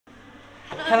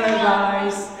Hello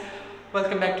guys,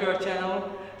 welcome back to our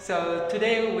channel. So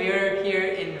today we're here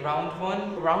in Round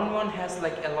 1. Round 1 has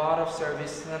like a lot of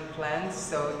service and plans.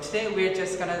 So today we're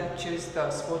just gonna choose the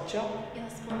Spocha.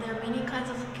 Yes, there are many kinds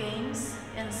of games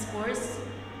and sports,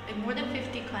 like more than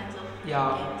 50 kinds of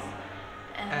games.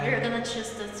 And we're gonna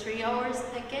choose the 3 hours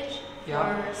package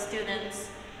for students.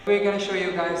 We're gonna show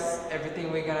you guys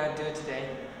everything we're gonna do today.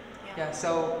 Yeah,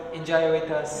 so enjoy with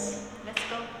us. Let's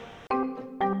go.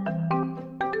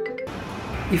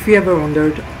 If you ever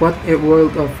wondered what a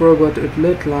world of robot would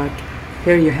look like,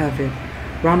 here you have it.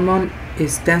 Round 1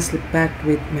 is densely packed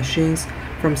with machines.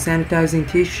 From sanitizing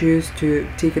tissues to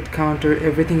ticket counter,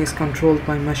 everything is controlled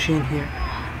by machine here.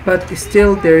 But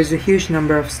still there is a huge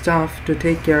number of staff to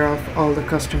take care of all the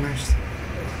customers.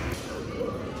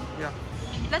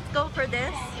 Let's go for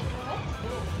this.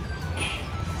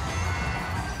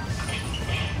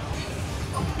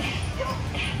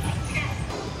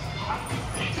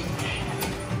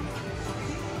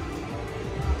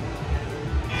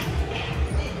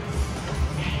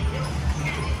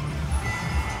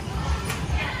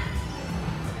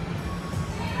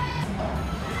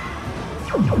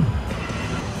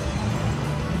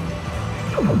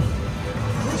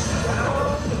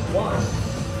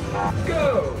 Go!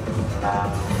 Go!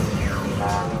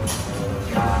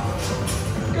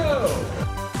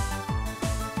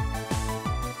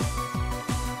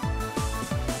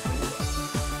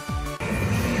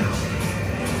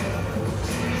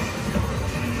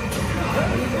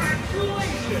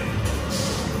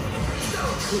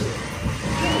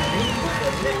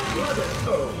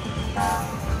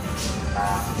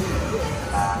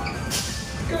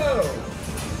 Go!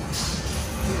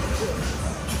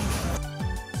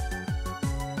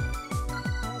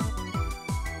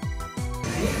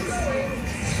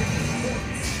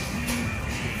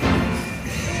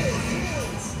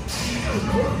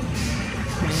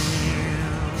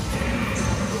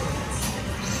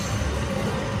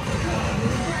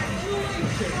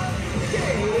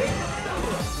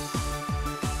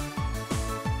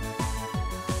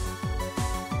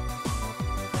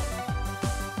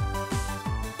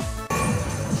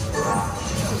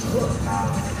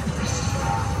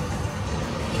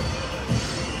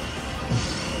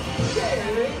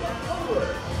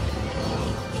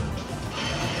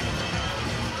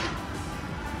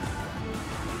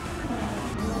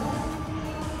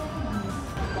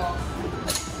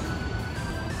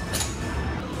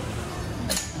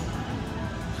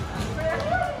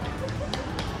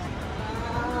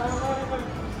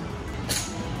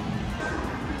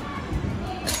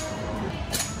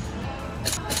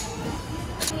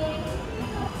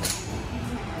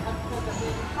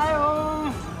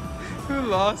 Hello! Who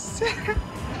lost?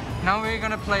 Now we're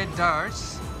gonna play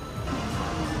darts.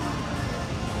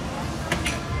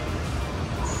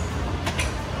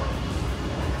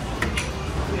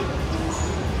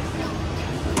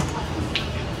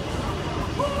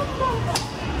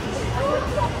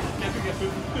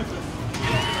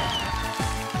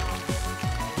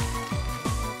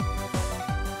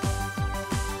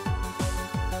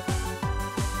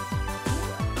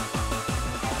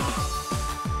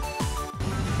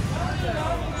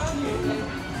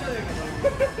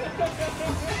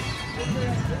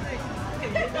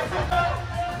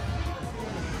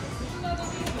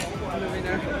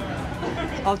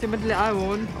 Ultimately I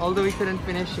won, although we couldn't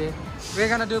finish it. We're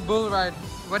gonna do bull ride.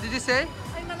 What did you say?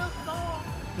 I'm gonna fall.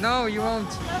 No, you won't.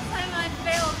 Last time I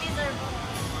failed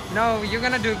miserable. No, you're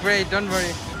gonna do great, don't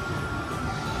worry.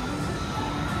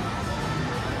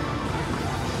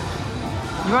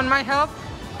 You want my help?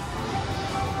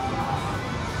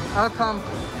 I'll come.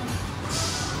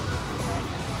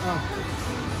 Oh.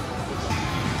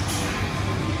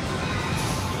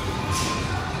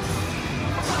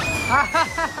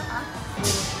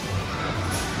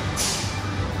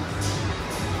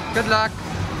 Good luck.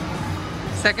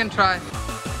 Second try.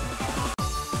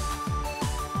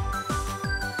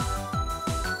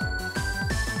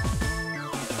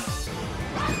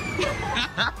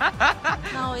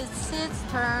 Now it's Sid's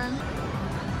turn.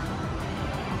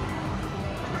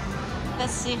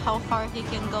 Let's see how far he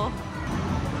can go.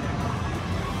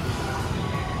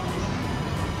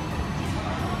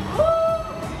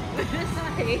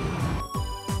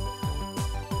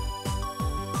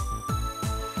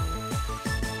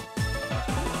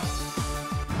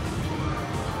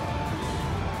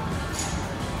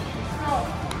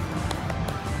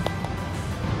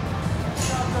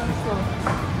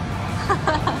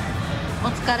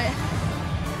 Sorry.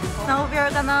 Now we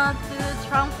are gonna do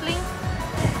trampoline.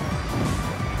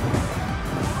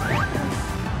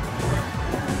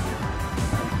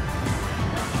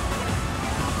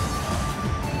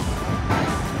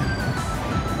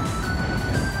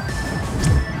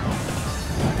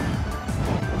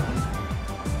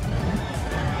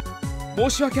 申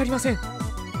し訳ありません。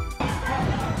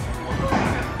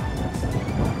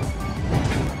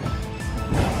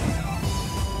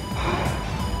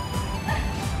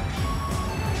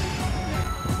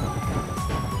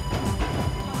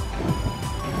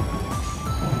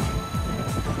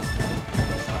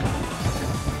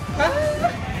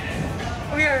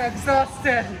We are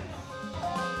exhausted.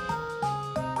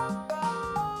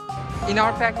 In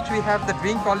our package we have the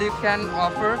drink all you can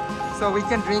offer, so we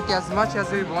can drink as much as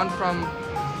we want from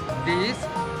these.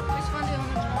 Which one do you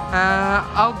want to try?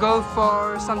 I'll go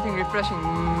for something refreshing,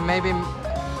 maybe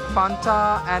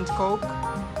Fanta and Coke.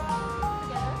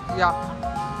 Yeah,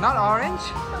 not orange.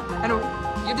 And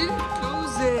you didn't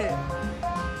close it.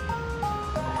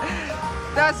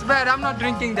 That's bad, I'm not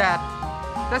drinking that.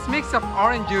 That's mix of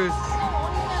orange juice.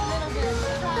 Oh, only a little bit.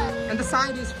 Try. And the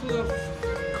side is full of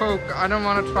Coke. I don't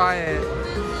want to try it.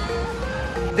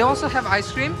 They also have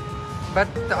ice cream, but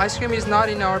the ice cream is not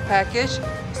in our package.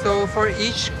 So for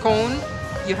each cone,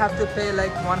 you have to pay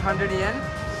like 100 yen.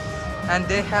 And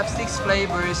they have 6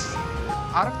 flavors.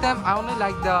 Out of them, I only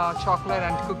like the chocolate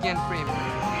and cookie and cream.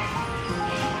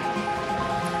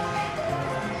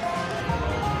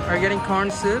 Are you getting corn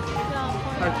soup? Yeah,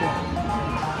 Okay.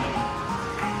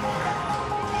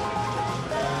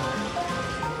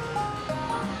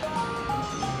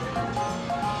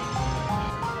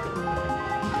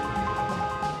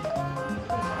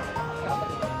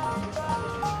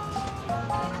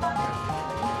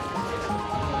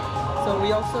 So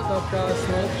we also got the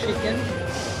smoked chicken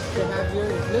to have here.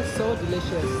 It looks so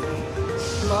delicious.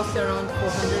 Costs around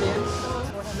 400 yen.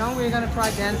 Now we're gonna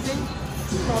try dancing,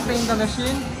 popping the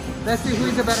machine. Let's see who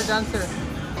is a better dancer.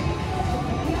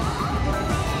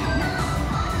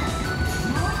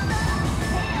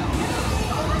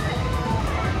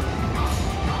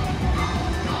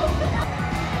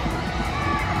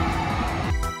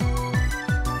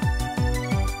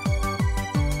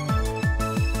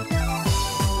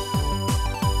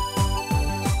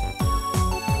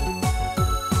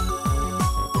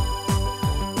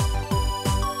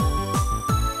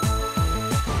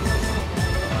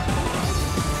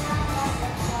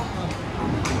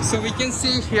 So we can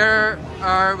see here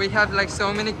we have like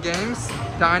so many games,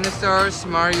 dinosaurs,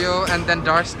 Mario, and then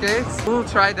dark skates. We'll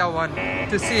try that one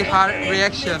to see her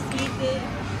reaction.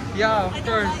 Yeah, of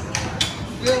course.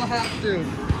 You'll have to.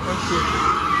 Okay.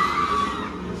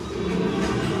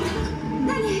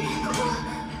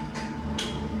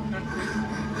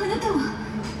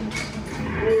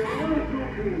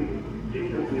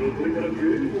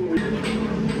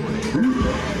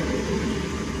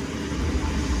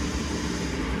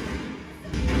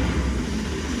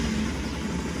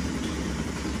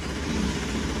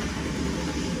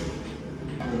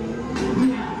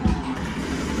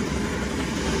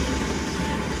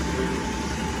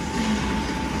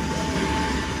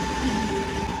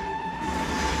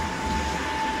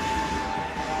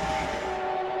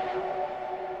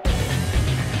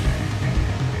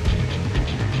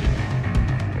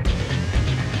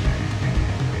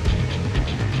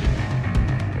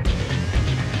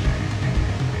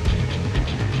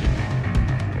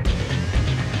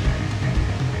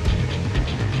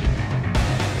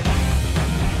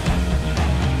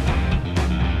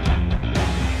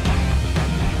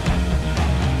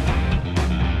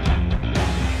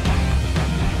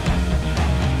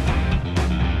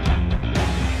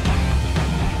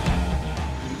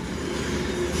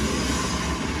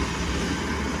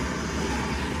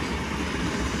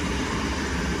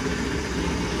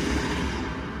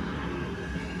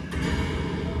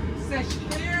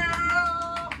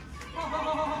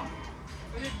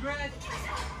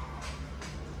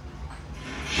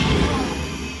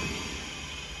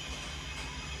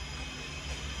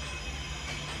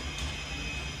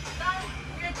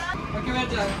 Okay, we're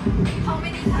done. How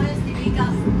many times did we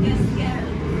get scared?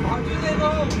 How do they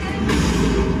know?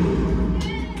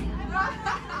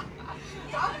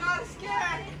 I'm not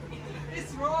scared.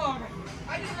 It's wrong.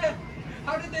 I didn't.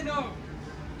 How did they know?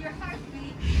 Your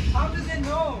heartbeat. How did they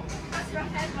know? Because your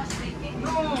head was shaking.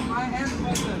 No, my hand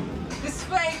wasn't. It's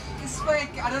fake. It's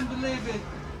fake. I don't believe it.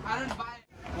 I don't buy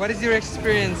it. What is your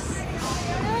experience?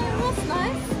 It was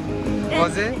nice.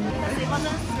 Was it? Because it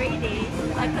wasn't 3D.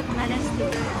 I could manage to do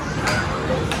it.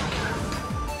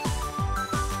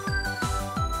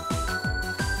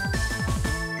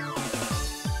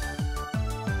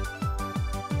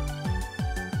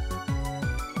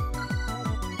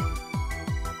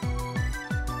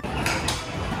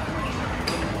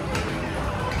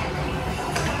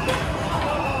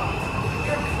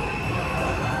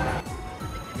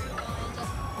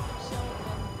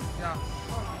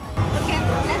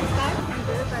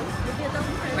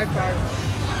 High five.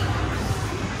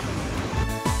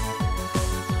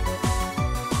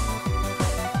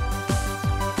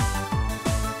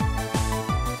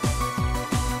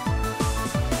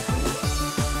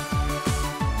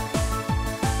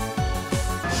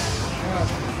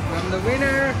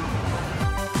 winner.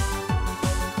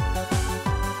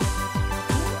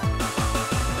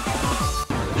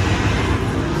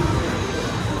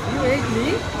 You ate me?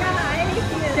 Yeah, I ate you.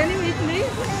 Can you eat me?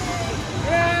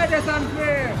 Yeah, that's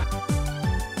unfair.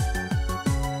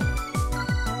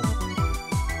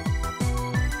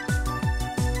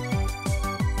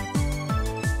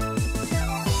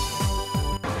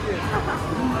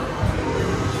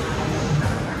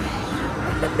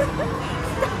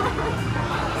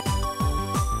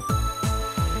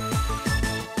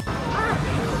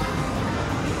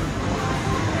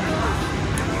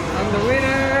 I'm the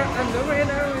winner! I'm the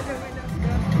winner!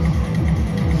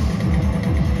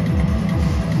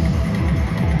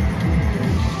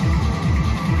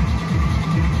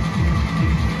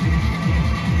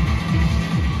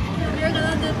 We're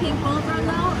gonna do ping pong from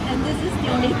now, and this is the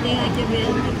only thing I can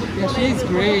win. Yeah, she's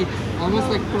great. Almost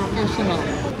like professional.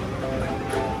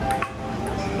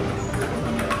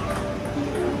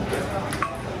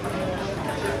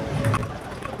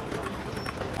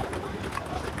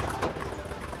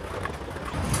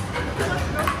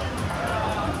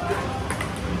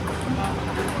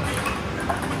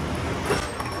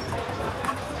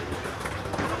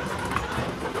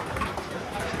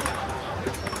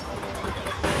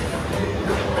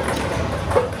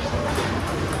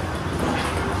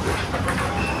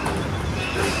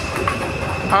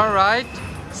 Alright,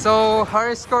 so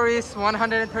her score is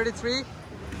 133.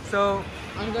 So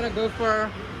I'm gonna go for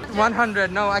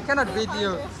 100. No, I cannot beat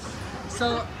you.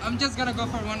 So I'm just gonna go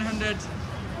for 100.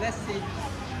 Let's see.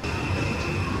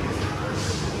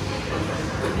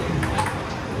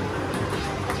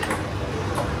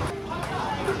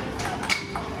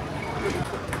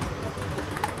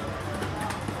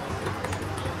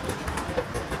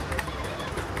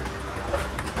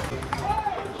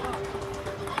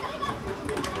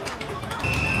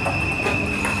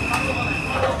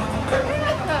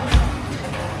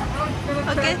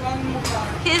 Okay.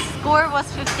 His score was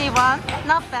 51.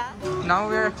 Not bad. Now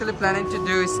we're actually planning to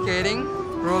do skating,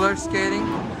 roller skating.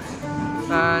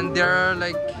 And there are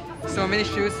like so many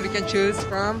shoes we can choose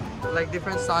from, like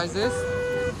different sizes.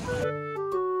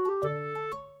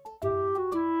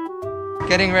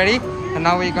 Getting ready, and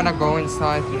now we're gonna go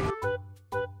inside.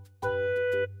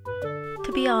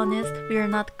 To be honest, we are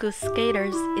not good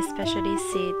skaters, especially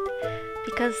Sid,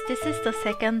 because this is the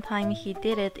second time he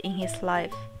did it in his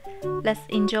life. Let's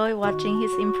enjoy watching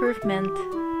his improvement.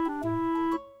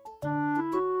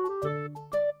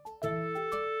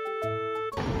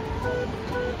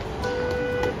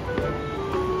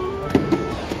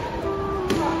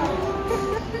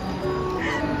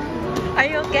 Are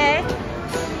you okay?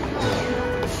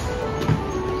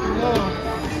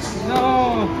 No!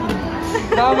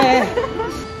 Dame!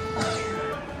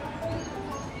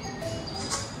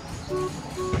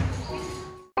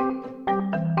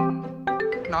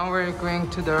 Now we're going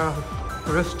to the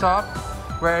rooftop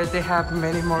where they have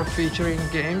many more featuring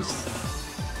games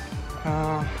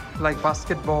like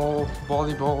basketball,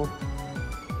 volleyball.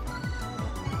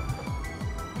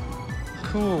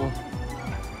 Cool.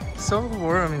 So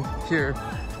warm in here.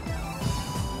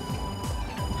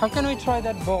 How can we try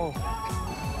that ball?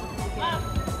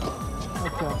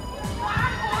 Okay.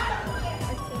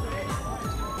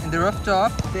 In the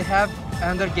rooftop, they have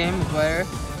another game where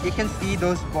you can see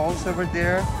those balls over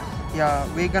there. Yeah,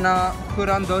 we're gonna put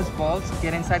on those balls,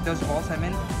 get inside those balls, I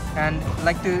mean, and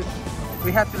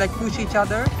we have to like push each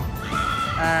other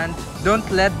and don't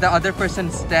let the other person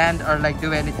stand or like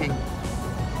do anything.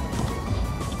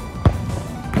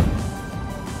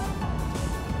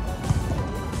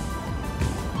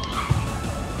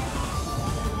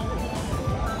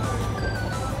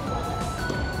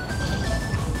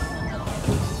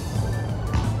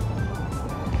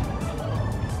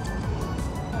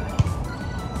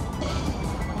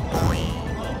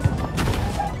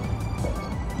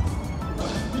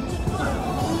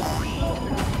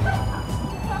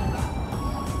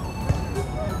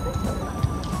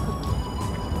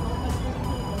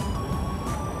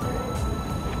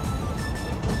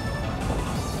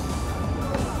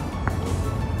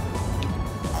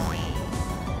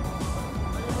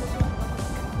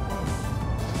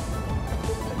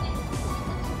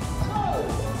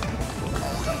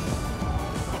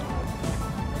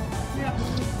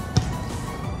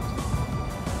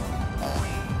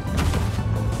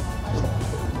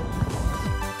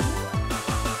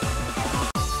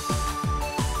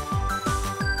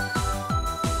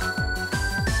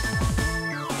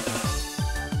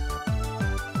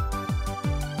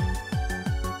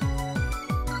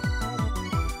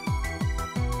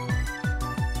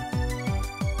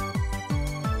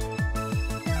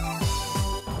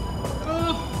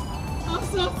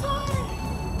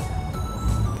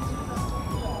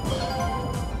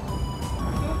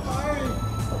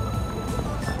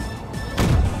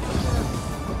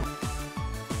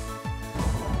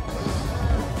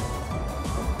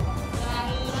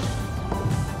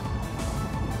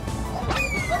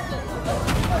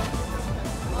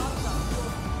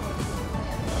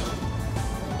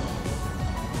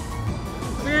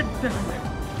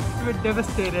 We're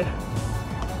devastated.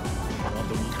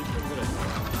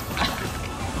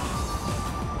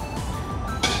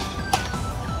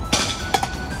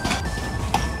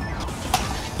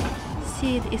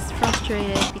 Sid is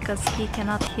frustrated because he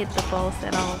cannot hit the balls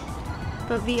at all.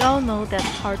 But we all know that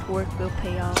hard work will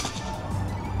pay off.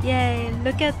 Yay,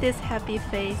 look at this happy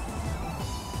face.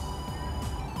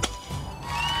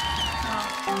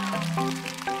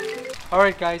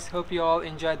 Alright guys, hope you all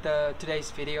enjoyed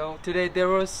today's video. Today there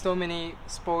was so many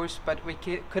sports, but we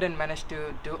couldn't manage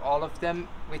to do all of them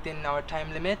within our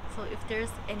time limit. So if there's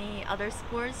any other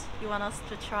sports you want us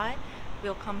to try,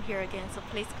 we'll come here again, so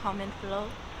please comment below.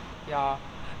 Yeah,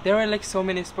 there are like so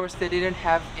many sports they didn't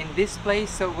have in this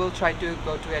place, so we'll try to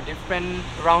go to a different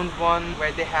round one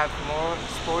where they have more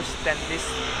sports than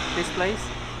this place.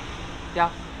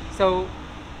 Yeah, so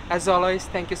as always,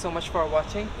 thank you so much for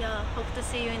watching. Yeah, hope to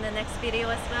see you in the next video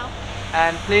as well.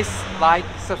 And please like,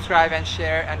 subscribe and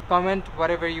share and comment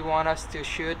whatever you want us to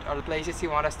shoot or places you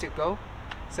want us to go.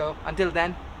 So until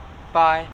then, bye.